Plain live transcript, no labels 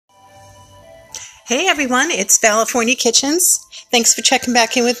Hey everyone, it's California Kitchens. Thanks for checking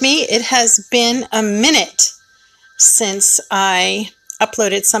back in with me. It has been a minute since I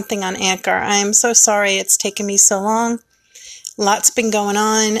uploaded something on Anchor. I'm so sorry it's taken me so long. Lots been going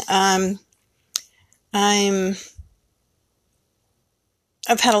on. I've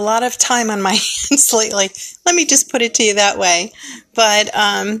had a lot of time on my hands lately. Let me just put it to you that way. But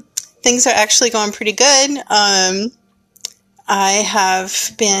things are actually going pretty good. I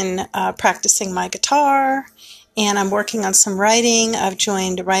have been practicing my guitar, and I'm working on some writing. I've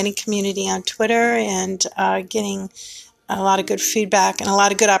joined a writing community on Twitter and getting a lot of good feedback and a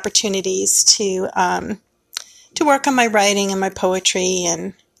lot of good opportunities to work on my writing and my poetry,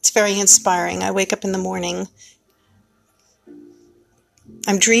 and it's very inspiring. I wake up in the morning.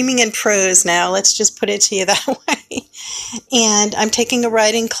 I'm dreaming in prose now, let's just put it to you that way. And I'm taking a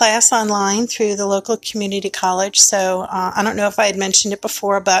writing class online through the local community college. So I don't know if I had mentioned it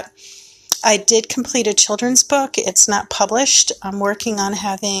before, but I did complete a children's book. It's not published. I'm working on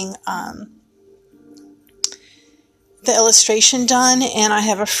having the illustration done, and I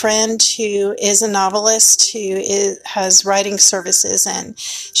have a friend who is a novelist who has writing services, and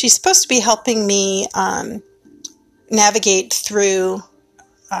she's supposed to be helping me navigate through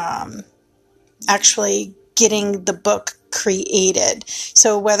actually getting the book created.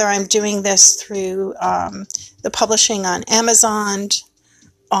 So whether I'm doing this through the publishing on Amazon,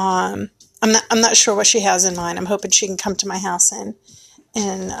 I'm not sure what she has in mind. I'm hoping she can come to my house and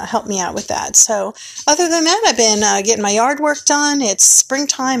help me out with that. So other than that, I've been getting my yard work done. It's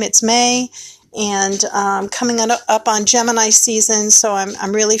springtime. It's May, and coming up on Gemini season. So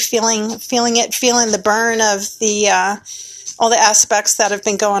I'm really feeling the burn of the all the aspects that have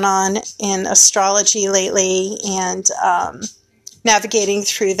been going on in astrology lately, and navigating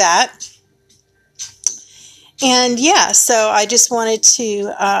through that. And yeah, so I just wanted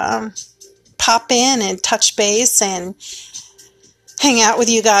to pop in and touch base and hang out with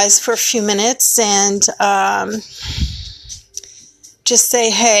you guys for a few minutes and just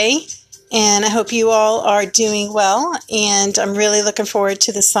say hey. And I hope you all are doing well, and I'm really looking forward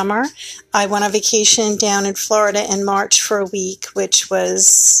to the summer. I went on vacation down in Florida in March for a week, which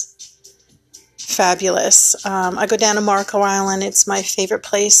was fabulous. I go down to Marco Island. It's my favorite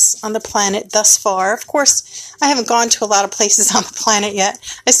place on the planet thus far. Of course, I haven't gone to a lot of places on the planet yet.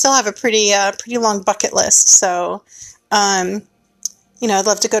 I still have a pretty long bucket list. So, I'd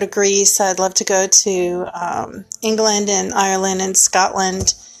love to go to Greece. I'd love to go to England and Ireland and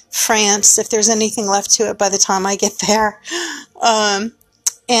Scotland, France, if there's anything left to it by the time I get there. And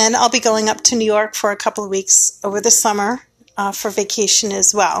I'll be going up to New York for a couple of weeks over the summer for vacation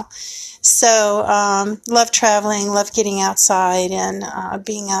as well. So love traveling, love getting outside and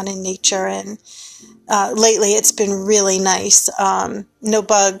being out in nature. And lately it's been really nice. No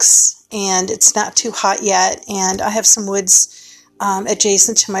bugs, and it's not too hot yet. And I have some woods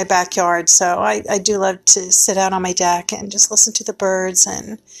adjacent to my backyard, so I do love to sit out on my deck and just listen to the birds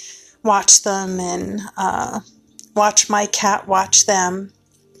and watch them, and watch my cat watch them,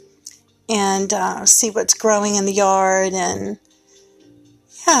 and see what's growing in the yard. And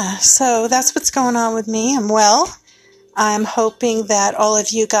yeah, so that's what's going on with me. I'm well. I'm hoping that all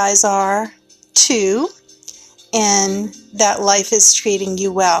of you guys are too, and that life is treating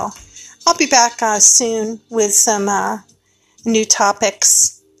you well. I'll be back soon with some new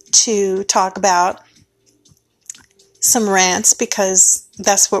topics to talk about, some rants, because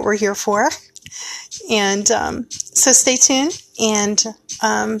that's what we're here for. And so stay tuned, and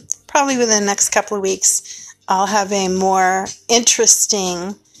probably within the next couple of weeks I'll have a more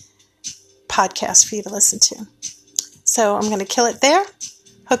interesting podcast for you to listen to. So I'm going to kill it there.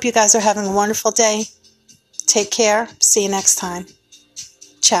 Hope you guys are having a wonderful day. Take care. See you next time.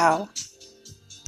 Ciao.